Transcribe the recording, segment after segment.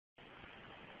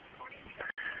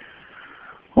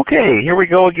Okay, here we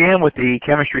go again with the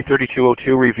Chemistry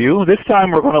 3202 review. This time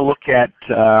we're going to look at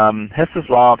Hess's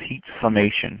Law of Heat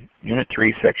Summation, Unit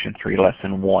 3, Section 3,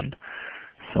 Lesson 1.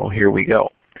 So here we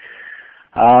go.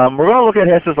 We're going to look at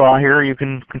Hess's Law here. You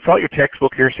can consult your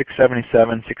textbook here,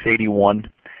 677,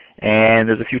 681. And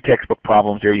there's a few textbook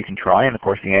problems there you can try. And of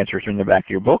course the answers are in the back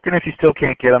of your book. And if you still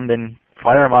can't get them, then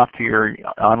fire them off to your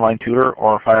online tutor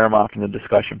or fire them off in the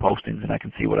discussion postings and I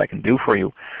can see what I can do for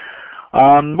you.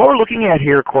 What we're looking at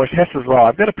here, of course, Hess's Law.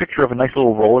 I've got a picture of a nice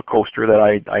little roller coaster that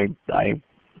I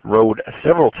rode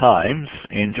several times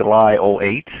in July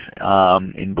 '08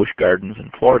 in Busch Gardens in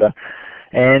Florida.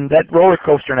 And that roller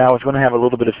coaster now is going to have a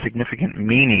little bit of significant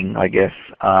meaning, I guess,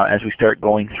 as we start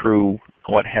going through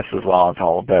what Hess's Law is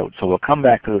all about. So we'll come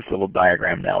back to this little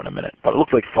diagram now in a minute. But it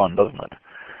looks like fun, doesn't it?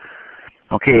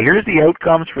 Okay, here's the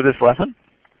outcomes for this lesson.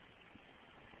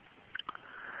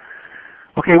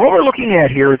 Okay, what we're looking at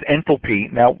here is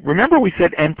enthalpy. Now, remember we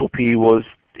said enthalpy was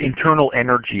internal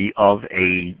energy of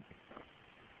a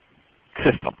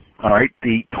system, all right?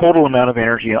 The total amount of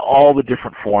energy in all the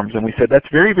different forms, and we said that's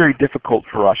very, very difficult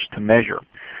for us to measure.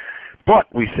 But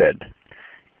we said,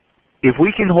 if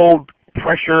we can hold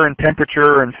pressure and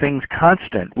temperature and things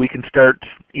constant, we can start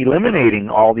eliminating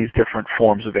all these different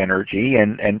forms of energy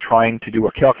and trying to do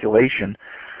a calculation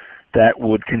that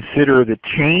would consider the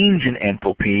change in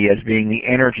enthalpy as being the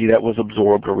energy that was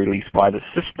absorbed or released by the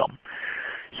system.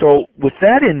 So with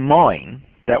that in mind,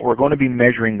 that we're going to be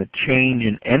measuring the change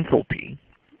in enthalpy,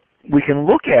 we can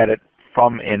look at it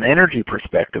from an energy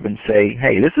perspective and say,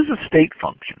 hey, this is a state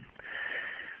function.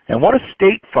 And what a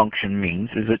state function means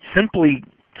is it's simply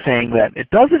saying that it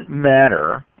doesn't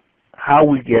matter how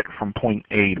we get from point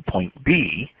A to point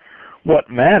B. What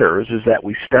matters is that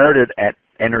we started at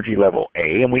energy level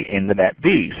A and we ended at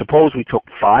B. Suppose we took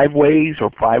 5 ways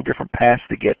or 5 different paths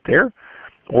to get there,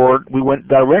 or we went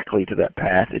directly to that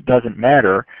path. It doesn't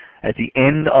matter. At the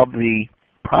end of the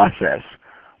process,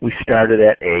 we started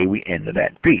at A, we ended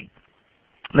at B.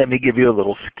 Let me give you a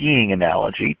little skiing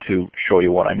analogy to show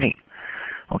you what I mean.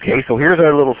 Okay, so here's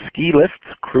our little ski lift,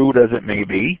 crude as it may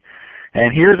be,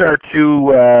 and here's our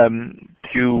two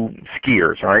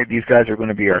skiers. All right, these guys are going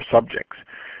to be our subjects.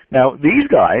 Now, these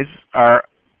guys are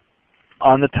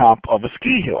on the top of a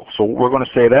ski hill. So we're going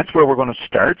to say that's where we're going to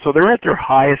start. So they're at their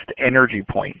highest energy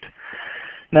point.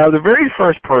 Now, the very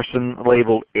first person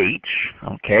labeled H,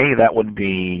 okay, that would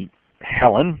be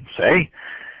Helen, say.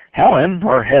 Helen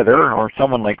or Heather or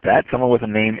someone like that, someone with a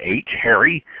name H,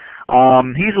 Harry.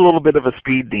 He's a little bit of a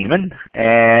speed demon,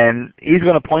 and he's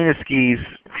going to point his skis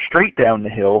straight down the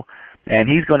hill, and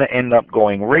he's going to end up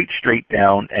going right straight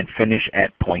down and finish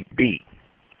at point B.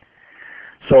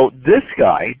 So this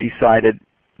guy decided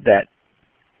that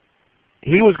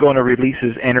he was going to release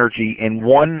his energy in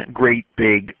one great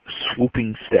big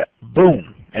swooping step.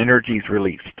 Boom, energy's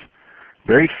released.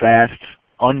 Very fast,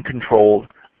 uncontrolled,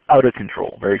 out of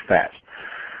control, very fast.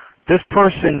 This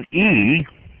person E,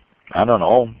 I don't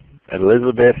know,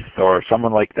 Elizabeth or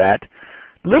someone like that,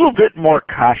 a little bit more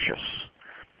cautious.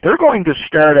 They're going to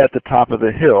start at the top of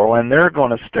the hill, and they're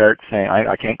going to start saying,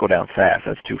 I can't go down fast.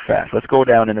 That's too fast. Let's go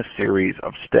down in a series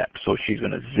of steps. So she's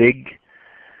going to zig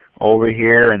over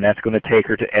here, and that's going to take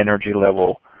her to energy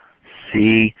level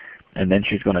C. And then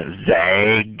she's going to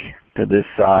zag to this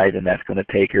side, and that's going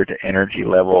to take her to energy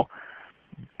level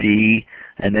D.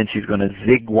 And then she's going to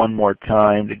zig one more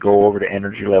time to go over to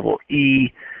energy level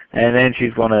E. And then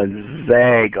she's going to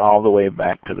zag all the way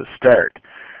back to the start.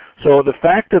 So the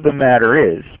fact of the matter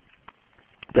is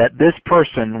that this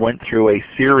person went through a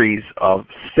series of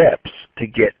steps to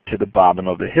get to the bottom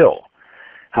of the hill.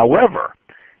 However,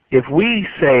 if we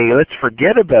say, let's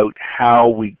forget about how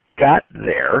we got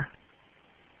there,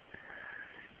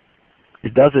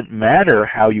 it doesn't matter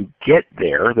how you get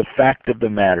there. The fact of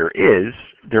the matter is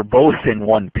they're both in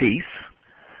one piece.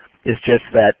 It's just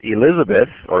that Elizabeth,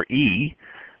 or E,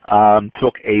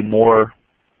 took a more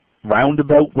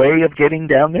roundabout way of getting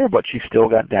down there, but she still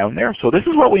got down there. So this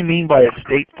is what we mean by a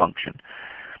state function.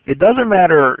 It doesn't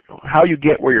matter how you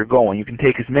get where you're going. You can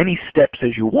take as many steps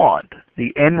as you want.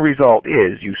 The end result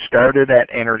is you started at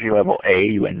energy level A,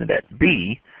 you ended at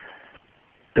B.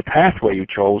 The pathway you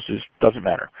chose doesn't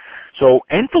matter. So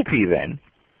enthalpy then,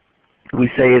 we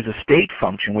say, is a state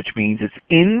function, which means it's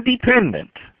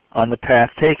independent on the path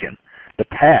taken. The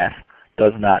path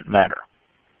does not matter.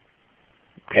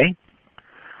 Okay?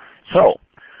 So,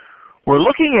 we're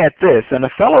looking at this, and a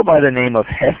fellow by the name of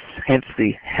Hess, hence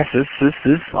the Hesses,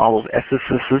 all those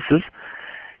S's,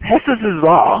 Hess's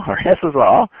Law, or Hess's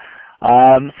Law,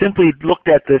 simply looked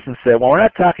at this and said, well, we're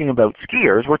not talking about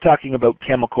skiers, we're talking about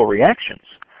chemical reactions.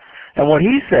 And what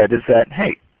he said is that,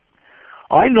 hey,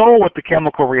 I know what the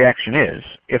chemical reaction is.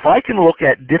 If I can look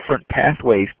at different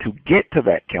pathways to get to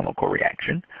that chemical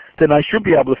reaction, then I should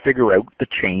be able to figure out the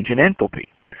change in enthalpy.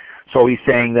 So he's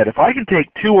saying that if I can take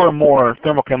two or more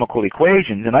thermochemical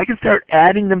equations and I can start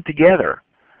adding them together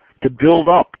to build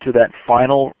up to that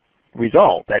final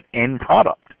result, that end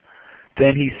product,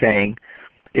 then he's saying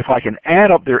if I can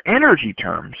add up their energy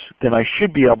terms, then I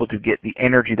should be able to get the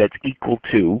energy that's equal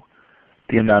to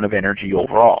the amount of energy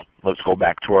overall. Let's go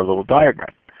back to our little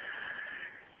diagram.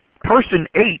 Person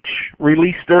H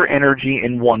released their energy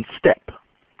in one step.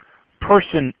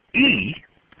 Person E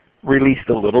released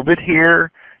a little bit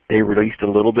here, they released a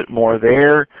little bit more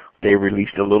there, they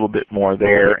released a little bit more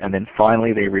there, and then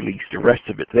finally they released the rest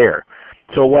of it there.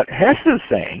 So what Hess is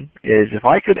saying is if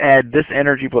I could add this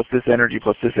energy plus this energy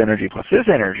plus this energy plus this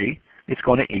energy, it's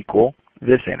going to equal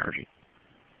this energy.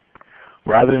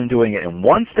 Rather than doing it in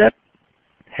one step,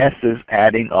 Hess is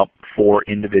adding up 4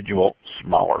 individual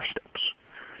smaller steps.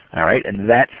 All right, and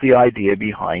that's the idea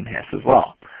behind Hess's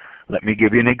law. Let me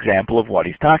give you an example of what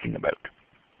he's talking about.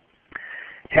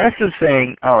 Hess is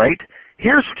saying, all right,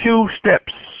 here's 2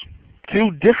 steps,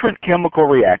 2 different chemical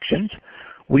reactions.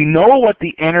 We know what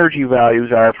the energy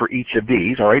values are for each of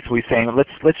these. All right, so he's saying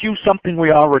let's use something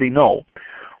we already know.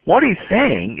 What he's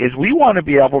saying is we want to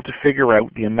be able to figure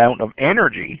out the amount of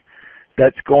energy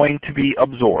that's going to be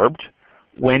absorbed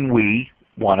when we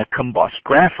want to combust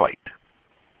graphite.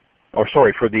 Or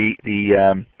sorry, for the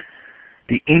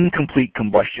incomplete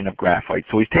combustion of graphite.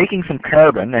 So he's taking some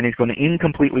carbon and he's going to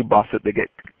incompletely combust it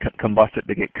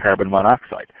to get carbon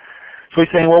monoxide. So he's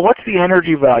saying, well, what's the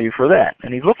energy value for that?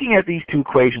 And he's looking at these 2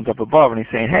 equations up above and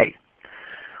he's saying, hey,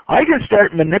 I can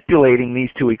start manipulating these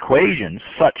 2 equations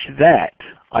such that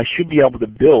I should be able to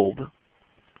build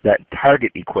that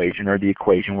target equation, or the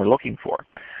equation we're looking for.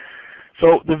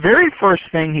 So the very first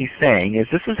thing he's saying is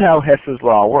this is how Hess's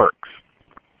law works.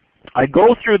 I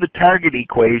go through the target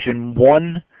equation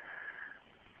one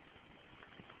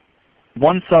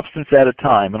substance at a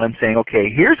time, and I'm saying, okay,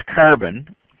 here's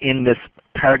carbon in this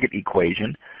target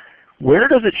equation. Where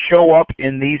does it show up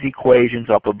in these equations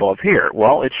up above here?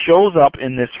 Well, it shows up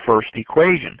in this first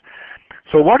equation.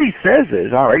 So what he says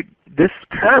is, all right, this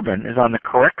carbon is on the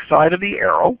correct side of the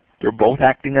arrow. They're both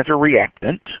acting as a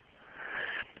reactant.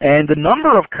 And the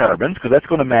number of carbons, because that's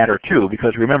going to matter too,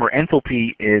 because remember,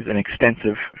 enthalpy is an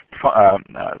extensive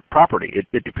property.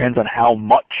 It depends on how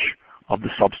much of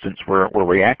the substance we're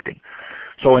reacting.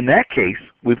 So in that case,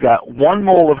 we've got 1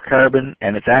 mole of carbon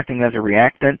and it's acting as a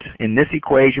reactant. In this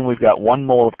equation, we've got 1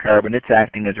 mole of carbon, it's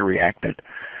acting as a reactant.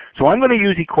 So I'm going to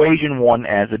use equation 1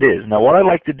 as it is. Now what I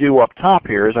like to do up top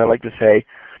here is I like to say,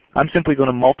 I'm simply going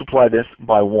to multiply this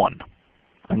by 1.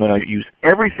 I'm going to use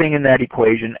everything in that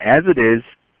equation as it is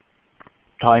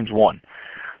times 1.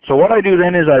 So what I do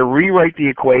then is I rewrite the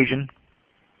equation,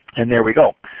 and there we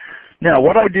go. Now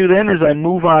what I do then is I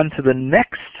move on to the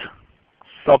next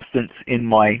substance in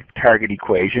my target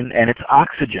equation, and it's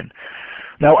oxygen.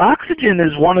 Now oxygen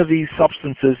is one of these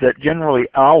substances that generally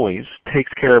always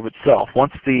takes care of itself.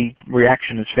 Once the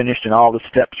reaction is finished and all the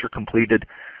steps are completed,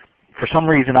 for some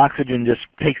reason oxygen just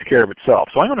takes care of itself.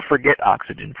 So I'm going to forget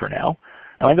oxygen for now,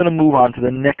 and I'm going to move on to the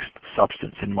next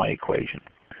substance in my equation.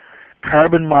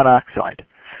 Carbon monoxide.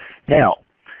 Now,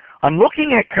 I'm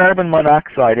looking at carbon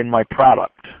monoxide in my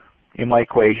product, in my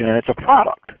equation, and it's a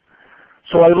product.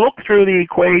 So I look through the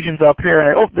equations up here,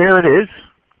 and oh, there it is.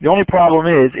 The only problem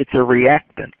is it's a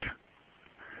reactant.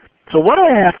 So what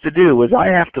I have to do is I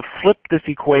have to flip this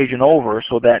equation over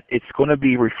so that it's going to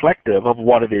be reflective of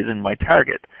what it is in my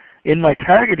target. In my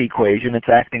target equation, it's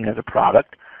acting as a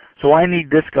product, so I need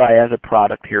this guy as a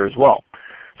product here as well.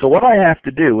 So what I have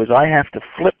to do is I have to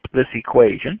flip this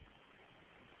equation.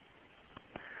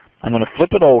 I'm going to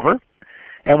flip it over.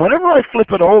 And whenever I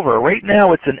flip it over, right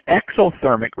now it's an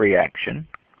exothermic reaction.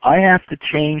 I have to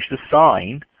change the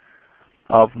sign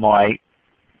of my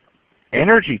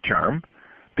energy term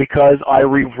because I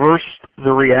reversed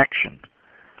the reaction.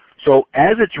 So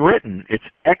as it's written, it's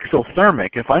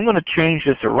exothermic. If I'm going to change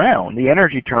this around, the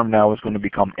energy term now is going to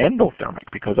become endothermic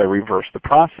because I reversed the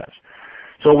process.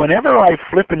 So whenever I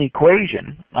flip an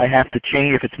equation, I have to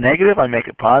change. If it's negative, I make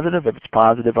it positive. If it's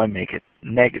positive, I make it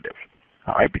negative.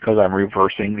 All right, because I'm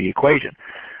reversing the equation.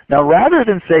 Now rather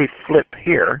than say flip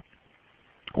here,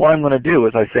 what I'm going to do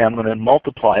is I say I'm going to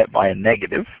multiply it by a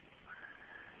negative.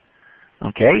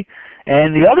 Okay?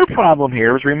 And the other problem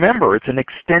here is, remember, it's an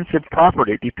extensive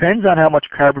property. It depends on how much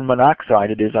carbon monoxide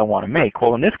it is I want to make.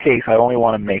 Well, in this case, I only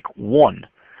want to make 1.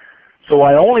 So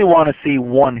I only want to see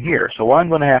 1 here. So what I'm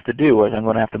going to have to do is I'm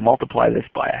going to have to multiply this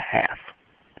by a half.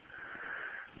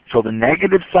 So the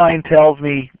negative sign tells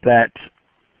me that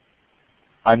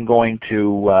I'm going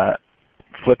to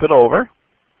flip it over.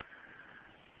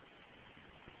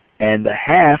 And the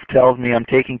half tells me I'm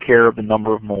taking care of the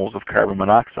number of moles of carbon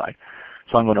monoxide.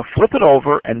 So I'm going to flip it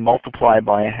over and multiply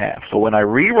by a half. So when I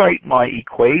rewrite my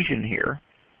equation here,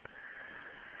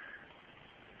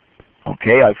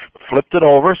 okay, I've flipped it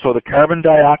over, so the carbon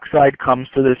dioxide comes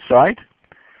to this side.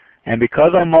 And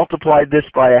because I multiplied this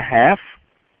by a half,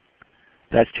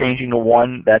 that's changing to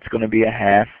 1, that's going to be a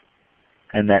half,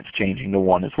 and that's changing to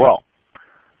 1 as well.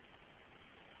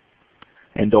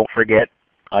 And don't forget,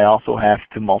 I also have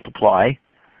to multiply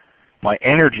my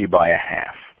energy by a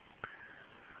half.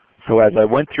 So as I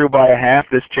went through by a half,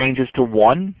 this changes to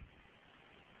 1.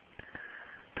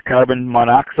 The carbon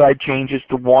monoxide changes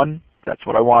to 1. That's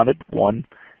what I wanted, 1.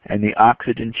 And the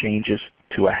oxygen changes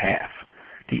to a half.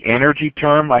 The energy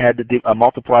term I had to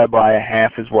multiply by a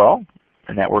half as well,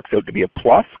 and that works out to be a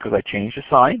plus because I changed the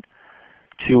sign,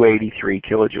 283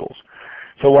 kilojoules.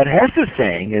 So what Hess is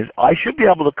saying is I should be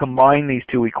able to combine these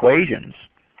two equations,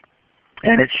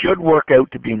 and it should work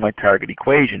out to be my target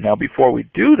equation. Now before we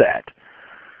do that,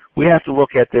 we have to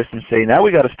look at this and say, now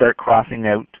we got to start crossing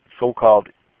out so-called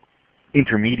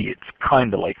intermediates,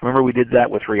 kind of like. Remember we did that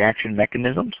with reaction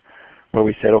mechanisms, where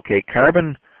we said, okay,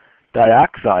 carbon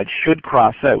dioxide should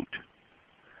cross out.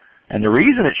 And the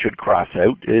reason it should cross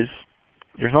out is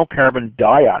there's no carbon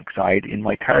dioxide in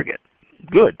my target.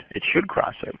 Good, it should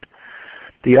cross out.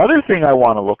 The other thing I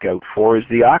want to look out for is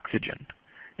the oxygen.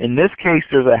 In this case,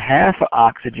 there's a half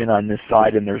oxygen on this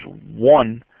side and there's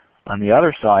 1 on the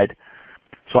other side.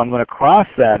 So I'm going to cross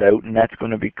that out, and that's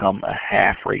going to become a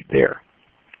half right there.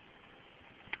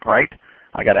 Right?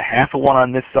 I got a half of 1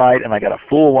 on this side, and I got a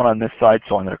full 1 on this side,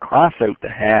 so I'm going to cross out the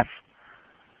half,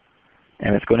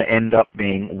 and it's going to end up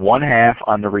being 1/2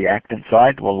 on the reactant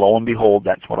side. Well, lo and behold,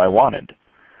 that's what I wanted.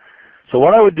 So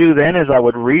what I would do then is I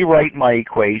would rewrite my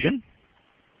equation.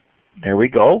 There we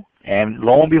go. And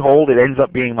lo and behold, it ends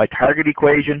up being my target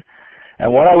equation.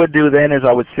 And what I would do then is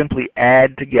I would simply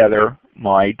add together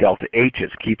my delta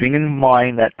H's, keeping in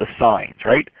mind that the signs,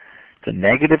 right? It's a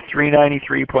negative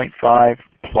 393.5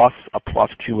 plus a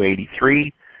plus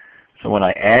 283. So when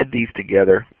I add these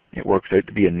together, it works out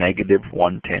to be a negative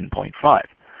 110.5.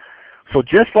 So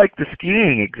just like the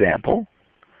skiing example,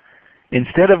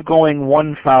 instead of going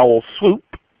one foul swoop,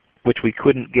 which we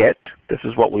couldn't get, this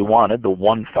is what we wanted, the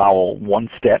one foul, one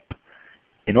step.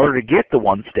 In order to get the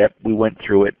one step, we went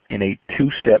through it in a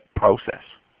two-step process.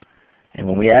 And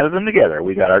when we added them together,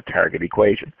 we got our target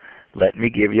equation. Let me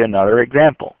give you another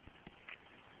example.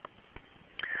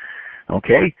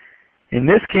 Okay, in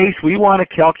this case, we want to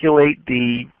calculate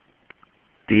the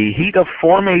heat of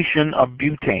formation of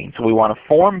butane. So we want to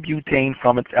form butane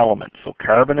from its elements. So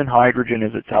carbon and hydrogen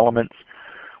is its elements.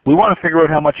 We want to figure out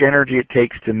how much energy it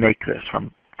takes to make this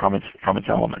from its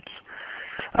elements.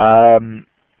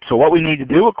 So what we need to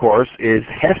do, of course, is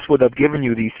Hess would have given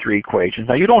you these three equations.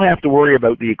 Now you don't have to worry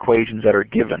about the equations that are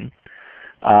given.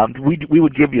 We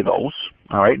would give you those,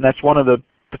 all right? And that's one of the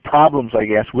problems, I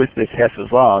guess, with this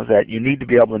Hess's law is that you need to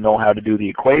be able to know how to do the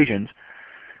equations.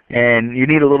 And you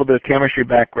need a little bit of chemistry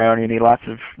background. You need lots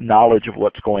of knowledge of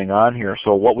what's going on here.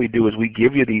 So what we do is we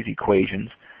give you these equations,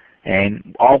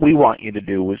 and all we want you to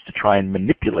do is to try and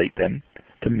manipulate them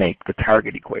to make the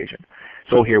target equation.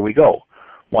 So here we go.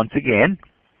 Once again,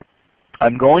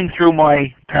 I'm going through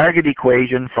my target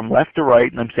equation from left to right,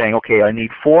 and I'm saying, okay, I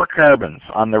need 4 carbons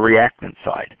on the reactant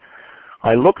side.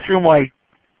 I look through my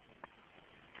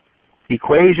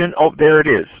equation. Oh, there it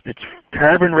is. It's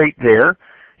carbon right there.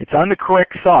 It's on the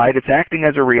correct side. It's acting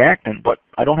as a reactant, but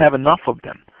I don't have enough of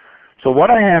them. So what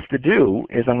I have to do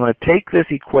is I'm going to take this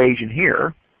equation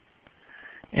here,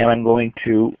 and I'm going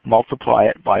to multiply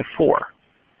it by 4.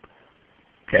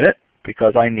 Get it?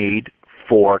 Because I need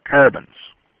 4 carbons.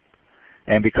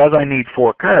 And because I need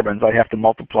 4 carbons, I have to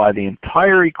multiply the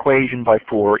entire equation by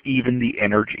 4, even the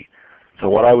energy. So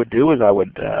what I would do is I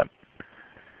would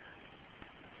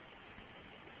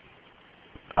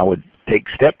take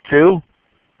step 2.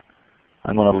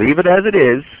 I'm going to leave it as it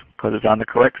is because it's on the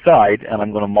correct side, and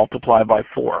I'm going to multiply by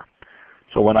 4.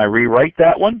 So when I rewrite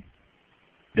that one,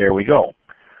 there we go.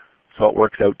 So it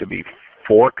works out to be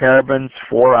 4 carbons,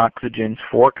 4 oxygens,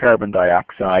 4 carbon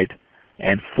dioxide,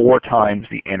 and 4 times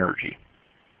the energy.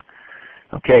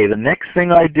 Okay, the next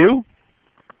thing I do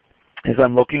is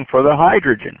I'm looking for the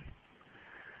hydrogen.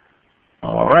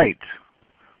 All right.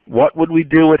 What would we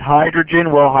do with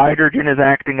hydrogen? Well, hydrogen is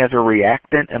acting as a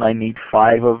reactant, and I need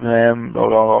 5 of them.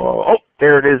 Oh,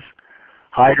 there it is.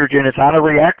 Hydrogen is on a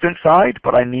reactant side,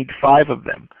 but I need 5 of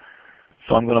them.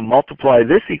 So I'm going to multiply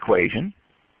this equation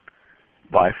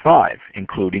by 5,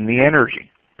 including the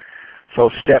energy. So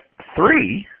step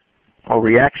 3, or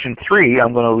reaction 3,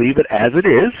 I'm going to leave it as it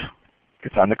is.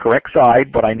 It's on the correct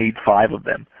side, but I need 5 of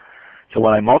them. So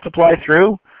when I multiply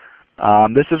through,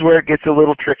 this is where it gets a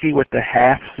little tricky with the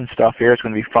halves and stuff here. It's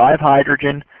going to be 5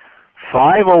 hydrogen,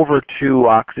 5/2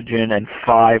 oxygen, and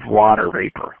 5 water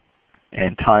vapor,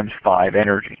 and times 5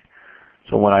 energy.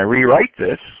 So when I rewrite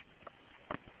this,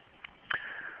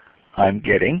 I'm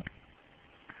getting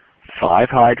 5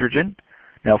 hydrogen.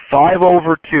 Now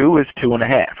 5/2 is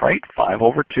 2.5, right?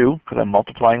 5/2, because I'm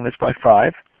multiplying this by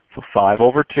 5. So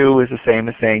 5/2 is the same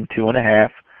as saying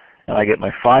 2.5, and I get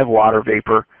my 5 water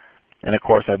vapor, and of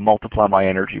course I multiply my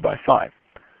energy by 5.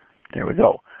 There we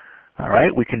go. All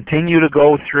right, we continue to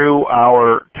go through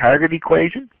our target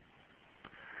equation,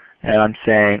 and I'm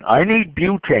saying I need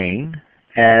butane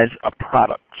as a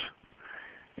product.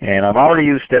 And I've already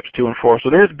used steps 2 and 4, so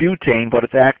there's butane, but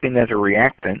it's acting as a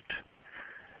reactant.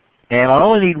 And I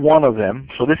only need one of them,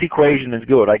 so this equation is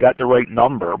good. I got the right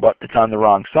number, but it's on the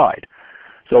wrong side.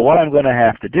 So what I'm going to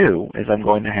have to do is I'm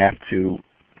going to have to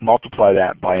multiply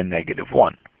that by a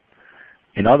 -1.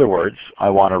 In other words, I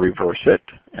want to reverse it,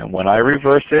 and when I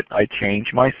reverse it, I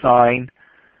change my sign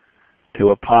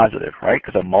to a positive, right?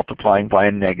 Because I'm multiplying by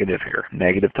a negative here.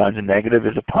 Negative times a negative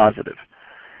is a positive.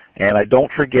 And I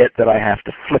don't forget that I have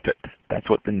to flip it. That's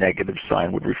what the negative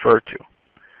sign would refer to.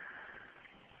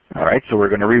 All right, so we're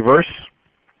going to reverse.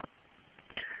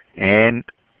 And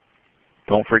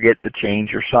don't forget to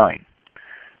change your sign.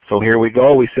 So here we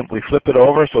go. We simply flip it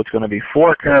over. So it's going to be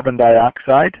 4 carbon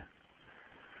dioxide.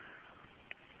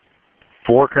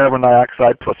 4 carbon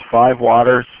dioxide plus 5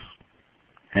 waters.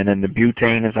 And then the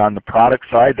butane is on the product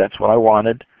side. That's what I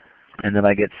wanted. And then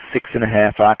I get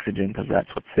 6.5 oxygen because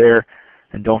that's what's there.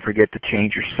 And don't forget to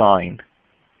change your sign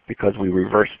because we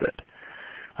reversed it.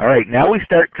 All right, now we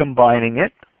start combining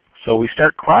it. So we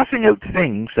start crossing out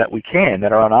things that we can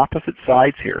that are on opposite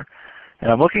sides here. And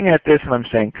I'm looking at this and I'm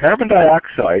saying carbon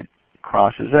dioxide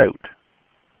crosses out.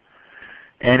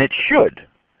 And it should,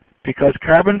 because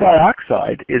carbon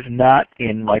dioxide is not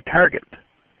in my target.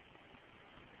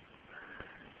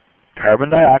 Carbon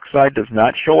dioxide does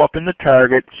not show up in the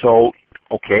target, so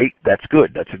okay, that's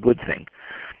good. That's a good thing.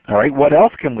 All right, what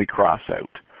else can we cross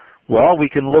out? Well, we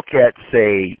can look at,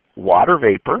 say, water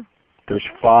vapor. There's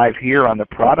 5 here on the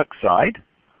product side.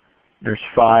 There's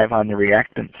 5 on the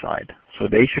reactant side. So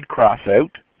they should cross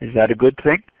out. Is that a good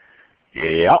thing?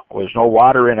 Yeah, there's no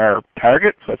water in our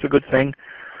target, so that's a good thing.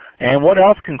 And what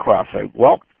else can cross out?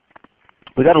 Well,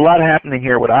 we got a lot happening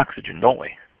here with oxygen, don't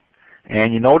we?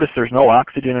 And you notice there's no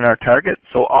oxygen in our target,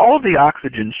 so all of the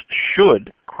oxygens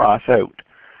should cross out.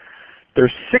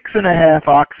 There's 6.5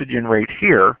 oxygen right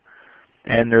here,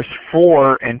 and there's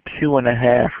 4 and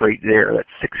 2.5 right there. That's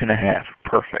 6.5.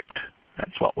 Perfect.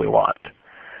 That's what we want.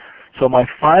 So my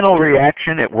final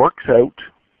reaction, it works out,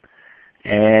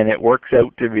 and it works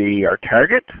out to be our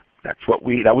target. That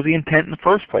was the intent in the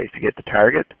first place, to get the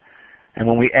target. And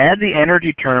when we add the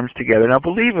energy terms together, now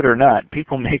believe it or not,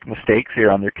 people make mistakes here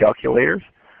on their calculators.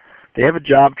 They have a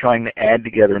job trying to add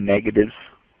together negatives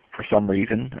for some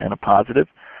reason and a positive.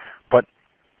 But,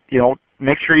 you know,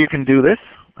 make sure you can do this.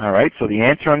 All right, so the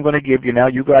answer I'm going to give you now,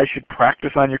 you guys should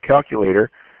practice on your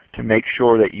calculator to make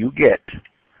sure that you get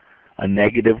a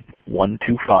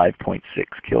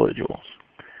 -125.6 kilojoules.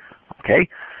 Okay,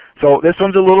 so this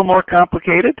one's a little more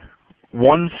complicated.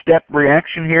 1-step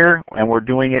reaction here, and we're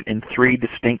doing it in 3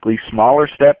 distinctly smaller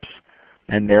steps,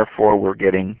 and therefore we're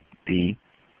getting the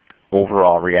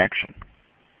overall reaction.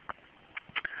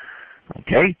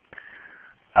 Okay.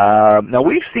 Now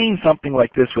we've seen something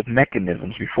like this with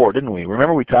mechanisms before, didn't we?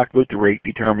 Remember we talked about the rate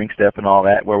determining step and all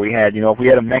that, where we had, if we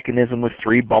had a mechanism with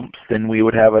 3 bumps, then we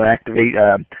would have an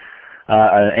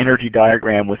energy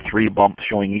diagram with 3 bumps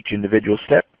showing each individual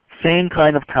step. Same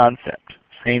kind of concept.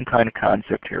 Same kind of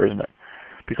concept here, isn't it?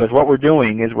 Because what we're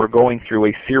doing is we're going through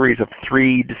a series of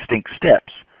 3 distinct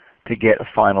steps to get a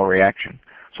final reaction.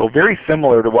 So very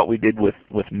similar to what we did with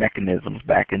mechanisms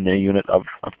back in the unit of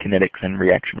kinetics and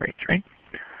reaction rates, right?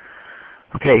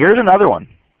 Okay, here's another one.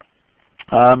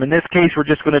 In this case, we're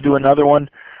just going to do another one.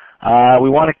 We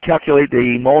want to calculate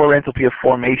the molar enthalpy of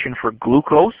formation for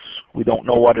glucose. We don't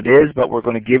know what it is, but we're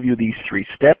going to give you these 3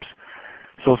 steps.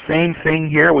 So same thing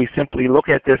here. We simply look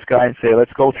at this guy and say,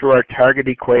 let's go through our target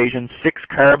equation. 6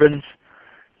 carbons.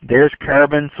 There's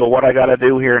carbon. So what I got to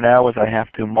do here now is I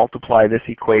have to multiply this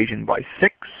equation by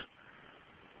 6.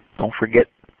 Don't forget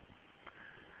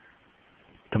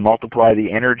to multiply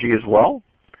the energy as well.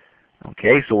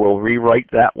 Okay, so we'll rewrite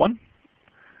that one.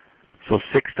 So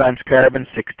 6 times carbon,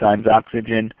 6 times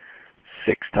oxygen,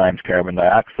 6 times carbon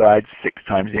dioxide, 6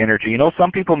 times the energy. You know,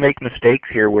 some people make mistakes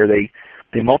here where they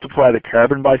multiply the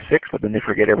carbon by 6, but then they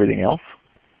forget everything else.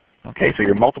 Okay, so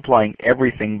you're multiplying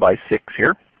everything by 6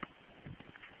 here.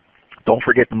 Don't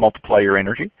forget to multiply your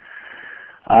energy.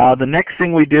 The next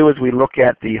thing we do is we look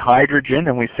at the hydrogen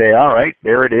and we say, all right,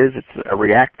 there it is. It's a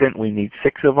reactant. We need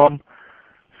 6 of them.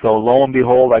 So lo and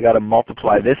behold, I got to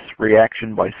multiply this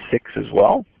reaction by 6 as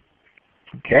well.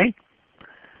 Okay,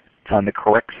 it's on the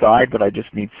correct side, but I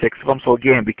just need 6 of them. So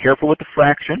again, be careful with the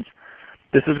fractions.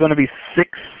 This is going to be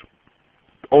 6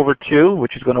 over 2,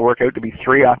 which is going to work out to be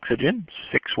 3 oxygen,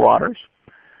 6 waters.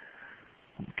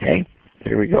 Okay,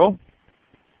 there we go.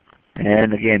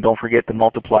 And again, don't forget to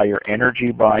multiply your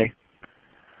energy by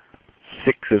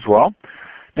 6 as well.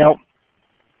 Now,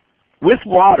 with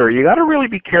water, you got to really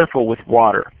be careful with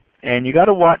water. And you got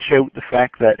to watch out the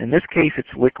fact that in this case it's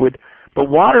liquid, but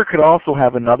water could also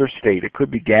have another state. It could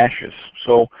be gaseous.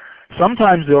 So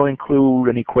sometimes they'll include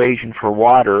an equation for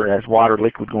water as water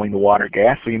liquid going to water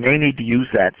gas. So you may need to use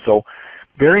that. So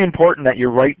very important that you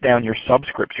write down your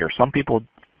subscripts here. Some people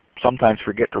sometimes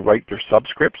forget to write their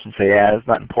subscripts and say, yeah, it's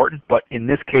not important. But in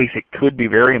this case, it could be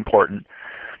very important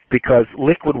because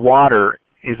liquid water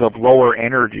is of lower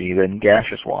energy than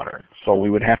gaseous water. So we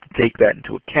would have to take that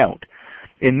into account.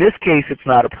 In this case, it's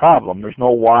not a problem. There's no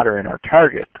water in our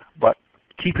target. But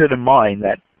keep it in mind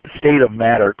that the state of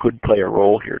matter could play a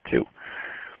role here too.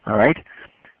 All right.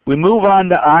 We move on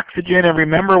to oxygen, and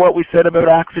remember what we said about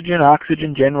oxygen.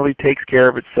 Oxygen generally takes care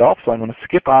of itself, so I'm going to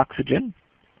skip oxygen.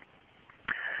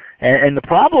 And the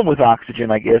problem with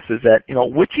oxygen, I guess, is that,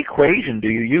 which equation do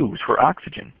you use for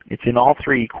oxygen? It's in all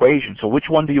 3 equations. So which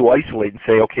one do you isolate and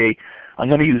say, okay, I'm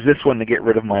going to use this one to get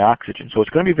rid of my oxygen? So it's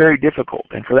going to be very difficult.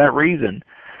 And for that reason,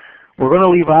 we're going to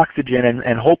leave oxygen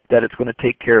and hope that it's going to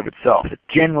take care of itself. It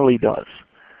generally does.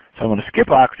 So I'm going to skip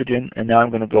oxygen, and now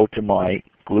I'm going to go to my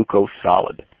glucose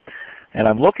solid. And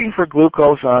I'm looking for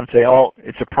glucose, and I'm saying, oh,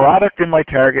 it's a product in my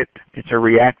target. It's a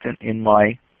reactant in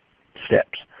my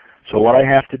steps. So what I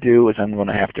have to do is I'm going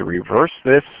to have to reverse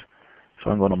this.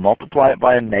 So I'm going to multiply it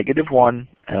by a -1,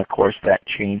 and of course that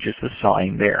changes the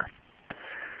sign there.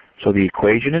 So the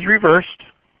equation is reversed.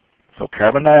 So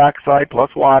carbon dioxide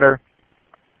plus water.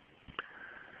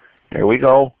 There we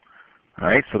go. All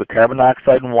right, so the carbon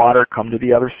dioxide and water come to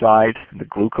the other side. The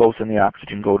glucose and the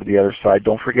oxygen go to the other side.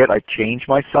 Don't forget, I changed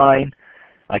my sign.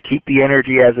 I keep the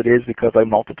energy as it is because I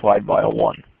multiplied by a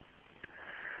 1.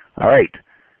 All right.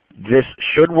 This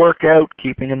should work out,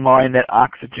 keeping in mind that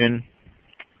oxygen,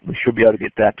 we should be able to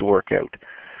get that to work out.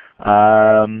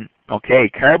 Okay,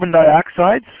 carbon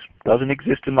dioxides doesn't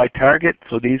exist in my target,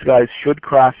 so these guys should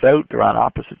cross out. They're on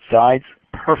opposite sides.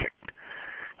 Perfect.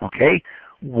 Okay,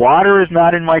 water is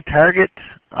not in my target.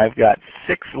 I've got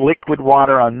 6 liquid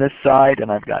water on this side, and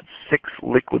I've got 6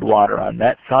 liquid water on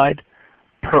that side.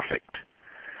 Perfect.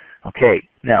 Okay,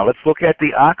 now let's look at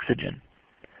the oxygen.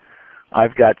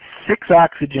 I've got 6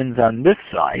 oxygens on this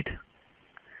side,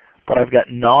 but I've got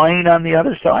 9 on the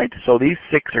other side. So these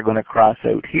 6 are going to cross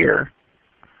out here,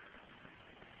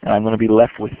 and I'm going to be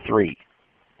left with 3.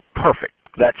 Perfect.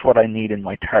 That's what I need in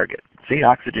my target. See,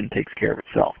 oxygen takes care of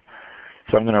itself.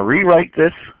 So I'm going to rewrite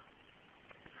this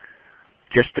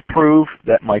just to prove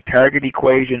that my target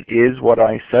equation is what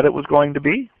I said it was going to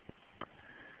be.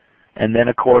 And then,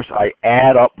 of course, I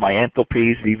add up my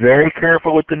enthalpies. Be very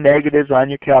careful with the negatives on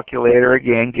your calculator.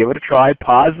 Again, give it a try.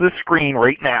 Pause the screen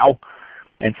right now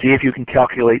and see if you can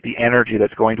calculate the energy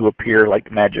that's going to appear like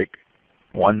magic.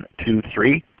 1, 2,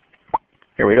 3.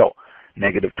 Here we go.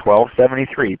 Negative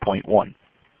 1273.1.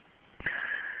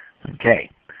 Okay.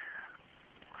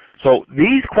 So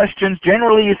these questions,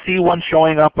 generally you see one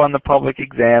showing up on the public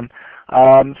exam.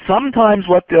 Sometimes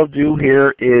what they'll do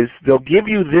here is they'll give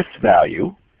you this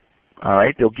value. All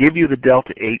right, they'll give you the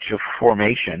delta H of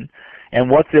formation, and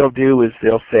what they'll do is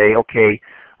they'll say, okay,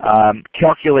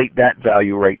 calculate that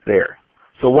value right there.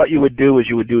 So what you would do is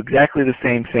you would do exactly the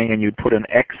same thing, and you'd put an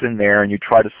X in there, and you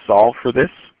try to solve for this.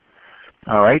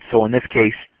 All right, so in this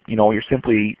case,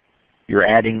 you're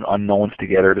adding unknowns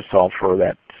together to solve for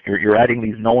that. You're adding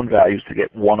these known values to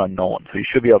get one unknown, so you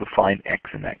should be able to find X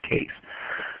in that case.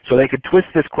 So they could twist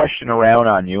this question around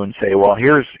on you and say, well,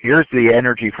 here's the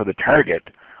energy for the target.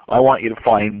 I want you to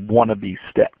find one of these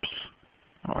steps.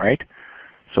 All right?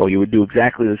 So you would do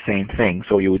exactly the same thing,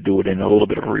 so you would do it in a little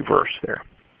bit of reverse there.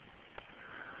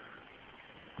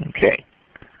 Okay.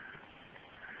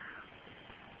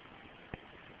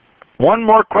 One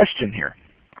more question here.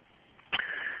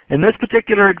 In this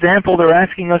particular example, they're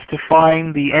asking us to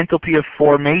find the enthalpy of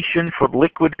formation for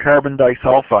liquid carbon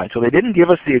disulfide. So they didn't give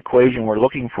us the equation we're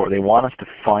looking for. They want us to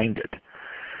find it.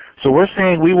 So we're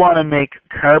saying we want to make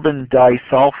carbon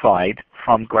disulfide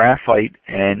from graphite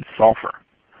and sulfur.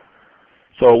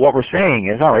 So what we're saying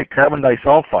is, all right, carbon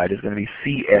disulfide is going to be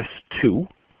CS2.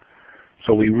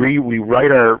 So we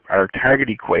write our target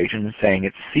equation saying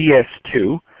it's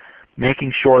CS2,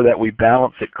 making sure that we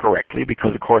balance it correctly,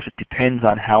 because of course it depends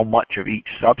on how much of each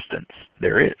substance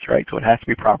there is, right? So it has to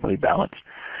be properly balanced.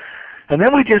 And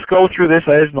then we just go through this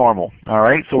as normal. All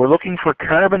right, so we're looking for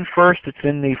carbon first. It's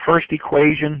in the first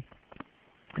equation.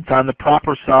 It's on the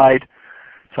proper side.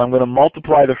 So I'm going to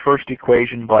multiply the first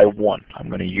equation by 1. I'm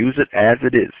going to use it as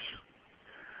it is.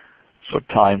 So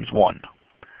times 1.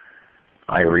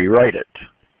 I rewrite it.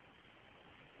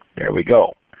 There we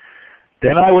go.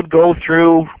 Then I would go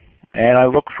through and I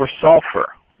look for sulfur.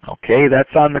 Okay,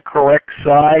 that's on the correct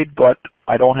side, but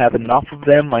I don't have enough of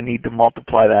them. I need to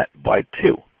multiply that by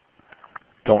 2.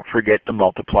 Don't forget to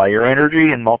multiply your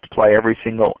energy and multiply every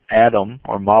single atom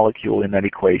or molecule in that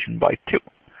equation by 2.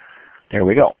 There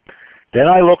we go. Then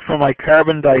I look for my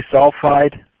carbon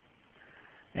disulfide,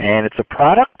 and it's a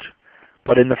product,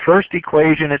 but in the first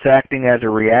equation it's acting as a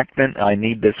reactant. I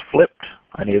need this flipped.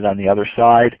 I need it on the other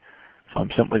side, so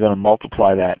I'm simply going to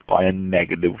multiply that by a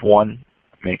 -1,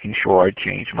 making sure I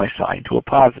change my sign to a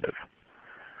positive.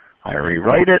 I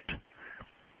rewrite it,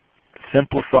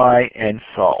 simplify, and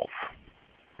solve.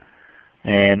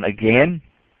 And again,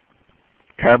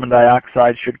 carbon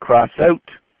dioxide should cross out.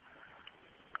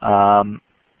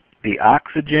 The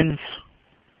oxygens,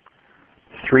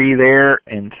 3 there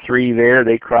and 3 there,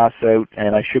 they cross out,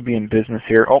 and I should be in business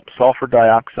here. Oh, sulfur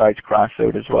dioxides cross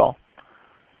out as well.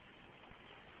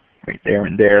 Right there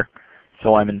and there,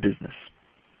 so I'm in business.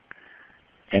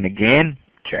 And again,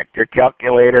 check your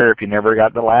calculator. If you never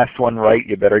got the last one right,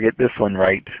 you better get this one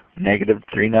right.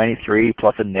 -393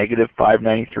 plus a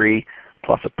 -593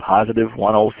 plus a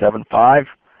 +1075.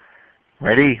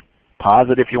 Ready?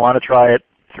 Pause it if you want to try it.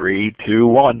 3, 2,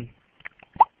 1.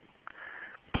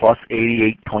 Plus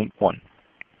 88.1.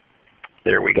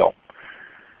 There we go.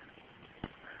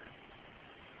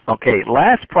 Okay,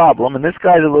 last problem, and this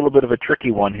guy's a little bit of a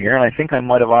tricky one here, and I think I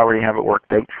might have already have it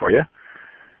worked out for you.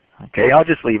 Okay, I'll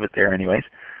just leave it there anyways.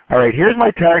 All right, here's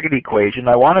my target equation.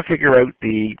 I want to figure out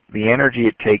the energy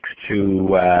it takes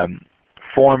to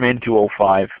form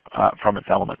N2O5 from its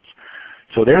elements.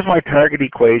 So there's my target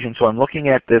equation. So I'm looking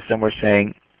at this and we're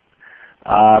saying,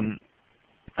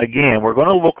 again, we're going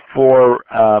to look for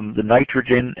the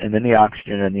nitrogen and then the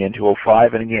oxygen and the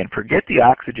N2O5. And again, forget the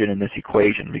oxygen in this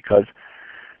equation because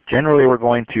generally we're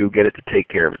going to get it to take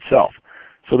care of itself.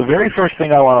 So the very first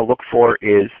thing I want to look for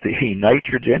is the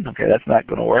nitrogen. Okay, that's not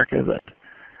going to work, is it?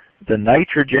 The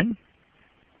nitrogen,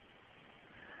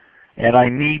 and I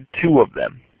need 2 of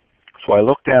them. So I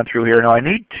look down through here. Now I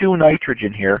need 2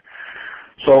 nitrogen here.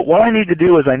 So what I need to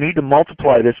do is I need to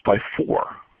multiply this by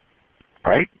 4,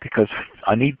 right? Because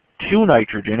I need 2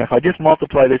 nitrogen. If I just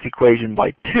multiply this equation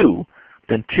by 2,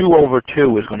 then 2 over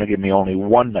 2 is going to give me only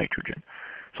 1 nitrogen.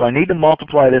 So I need to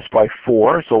multiply this by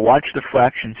 4. So watch the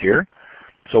fractions here.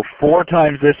 So 4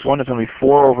 times this one is going to be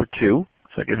 4 over 2.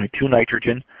 So it gives me 2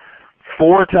 nitrogen.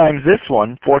 4 times this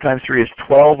one, 4 times 3 is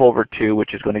 12 over 2,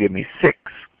 which is going to give me 6.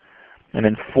 And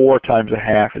then 4 times a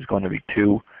half is going to be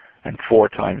 2, and 4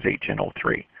 times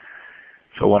HNO3.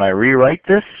 So when I rewrite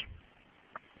this,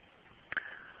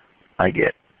 I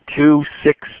get 2,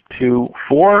 6, 2,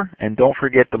 4, and don't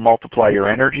forget to multiply your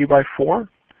energy by 4.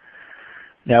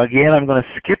 Now again, I'm going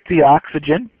to skip the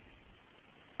oxygen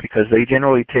because they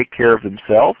generally take care of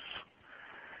themselves.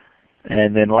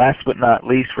 And then last but not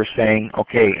least, we're saying,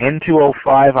 okay,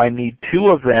 N2O5, I need 2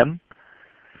 of them.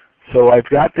 So I've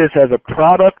got this as a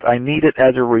product. I need it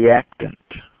as a reactant.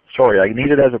 Sorry, I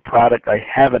need it as a product. I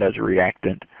have it as a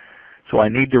reactant. So I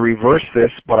need to reverse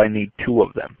this, but I need 2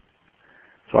 of them.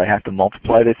 So I have to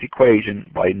multiply this equation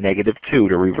by -2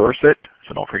 to reverse it.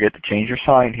 So don't forget to change your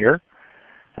sign here.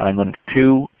 And I'm going to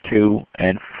 2, 2,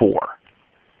 and 4.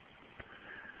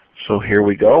 So here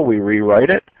we go. We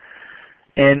rewrite it.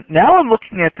 And now I'm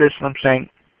looking at this and I'm saying,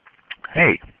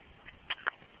 hey,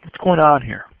 what's going on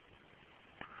here?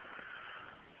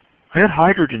 I got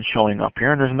hydrogen showing up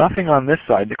here, and there's nothing on this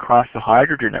side to cross the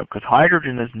hydrogen out because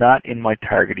hydrogen is not in my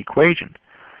target equation.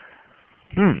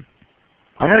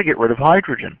 I got to get rid of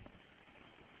hydrogen.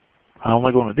 How am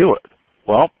I going to do it?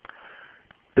 Well,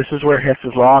 this is where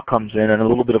Hess's law comes in and a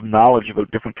little bit of knowledge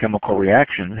about different chemical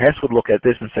reactions. Hess would look at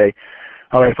this and say,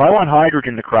 all right, if I want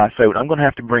hydrogen to cross out, I'm going to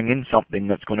have to bring in something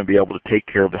that's going to be able to take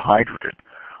care of the hydrogen.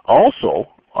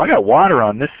 Also, I got water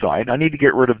on this side. I need to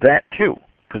get rid of that too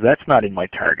because that's not in my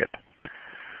target.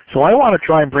 So I want to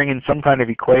try and bring in some kind of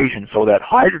equation so that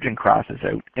hydrogen crosses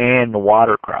out and the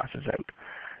water crosses out.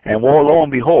 And well, lo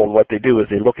and behold, what they do is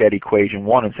they look at equation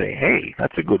 1 and say, hey,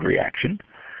 that's a good reaction.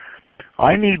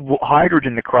 I need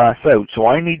hydrogen to cross out, so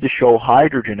I need to show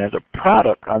hydrogen as a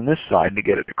product on this side to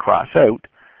get it to cross out.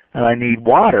 and I need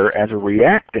water as a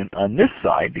reactant on this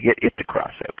side to get it to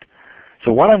cross out.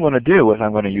 So what I'm going to do is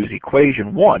I'm going to use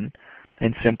equation 1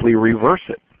 and simply reverse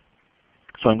it.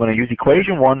 So I'm going to use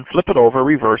equation 1, flip it over,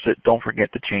 reverse it. Don't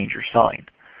forget to change your sign.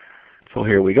 So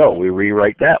here we go. We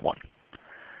rewrite that one.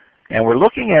 And we're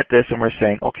looking at this and we're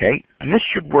saying, okay, and this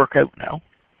should work out now.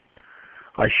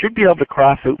 I should be able to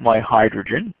cross out my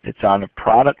hydrogen. It's on a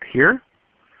product here.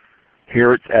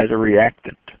 Here it's as a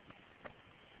reactant.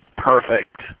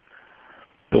 Perfect.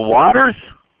 The waters,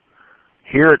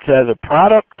 here it's as a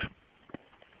product.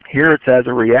 Here it's as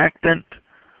a reactant.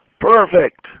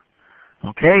 Perfect.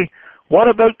 Okay. What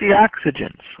about the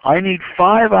oxygens? I need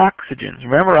 5 oxygens.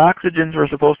 Remember, oxygens are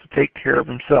supposed to take care of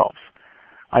themselves.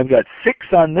 I've got 6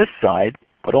 on this side,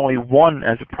 but only 1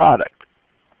 as a product.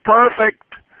 Perfect.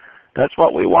 That's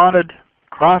what we wanted.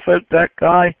 Cross out that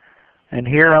guy, and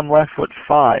here I'm left with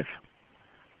 5.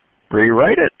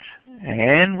 Rewrite it,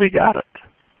 and we got it.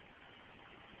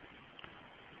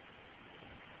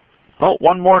 Oh,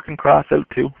 one more can cross out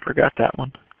too. Forgot that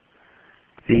one.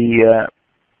 The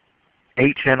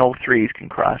HNO3s can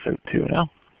cross out too now.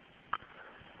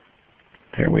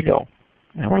 There we go.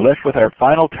 And we're left with our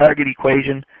final target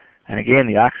equation. And again,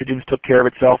 the oxygens took care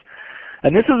of itself.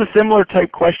 And this is a similar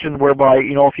type question whereby,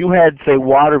 you know, if you had, say,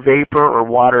 water vapor or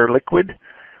water liquid,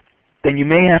 then you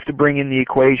may have to bring in the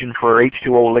equation for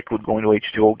H2O liquid going to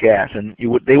H2O gas. And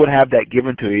they would have that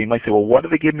given to you. You might say, well, what do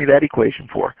they give me that equation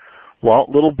for? Well,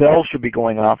 little bells should be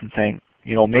going off and saying,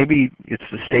 you know, maybe it's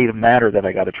the state of matter that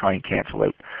I got to try and cancel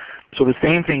out. So the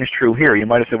same thing is true here. You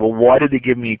might have said, well, why did they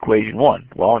give me equation 1?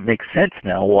 Well, it makes sense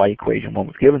now why equation 1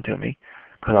 was given to me,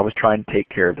 because I was trying to take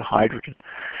care of the hydrogen.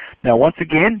 Now, once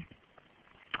again,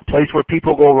 a place where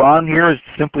people go wrong here is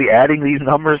simply adding these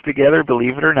numbers together,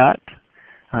 believe it or not.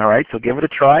 All right, so give it a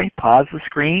try. Pause the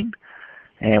screen,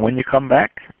 and when you come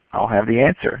back, I'll have the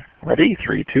answer. Ready?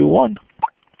 3, 2, 1.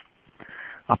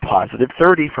 A positive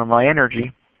 30 for my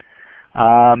energy.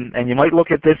 And you might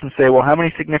look at this and say, well, how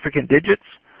many significant digits?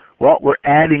 Well, we're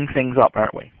adding things up,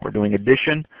 aren't we? We're doing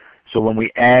addition. So when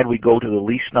we add, we go to the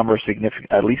least number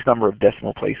of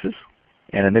decimal places.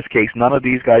 And in this case, none of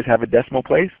these guys have a decimal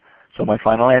place. So my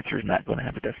final answer is not going to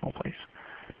have a decimal place.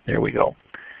 There we go.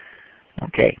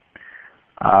 Okay.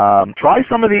 Try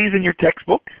some of these in your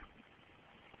textbook.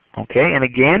 Okay. And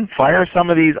again, fire some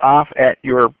of these off at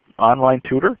your online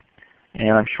tutor.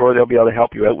 And I'm sure they'll be able to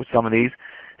help you out with some of these.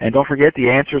 And don't forget, the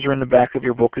answers are in the back of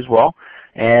your book as well.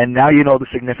 And now you know the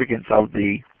significance of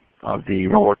the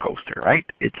roller coaster, right?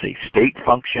 It's a state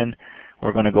function.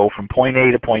 We're going to go from point A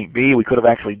to point B. We could have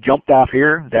actually jumped off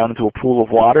here down into a pool of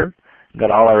water,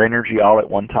 got all our energy all at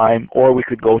one time, or we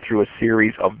could go through a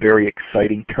series of very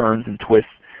exciting turns and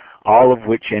twists, all of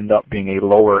which end up being a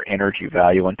lower energy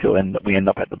value until we end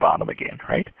up at the bottom again,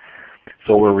 right?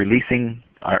 So we're releasing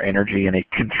our energy in a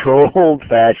controlled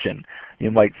fashion.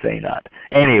 You might say not.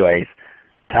 Anyways,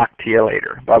 talk to you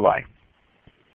later. Bye-bye.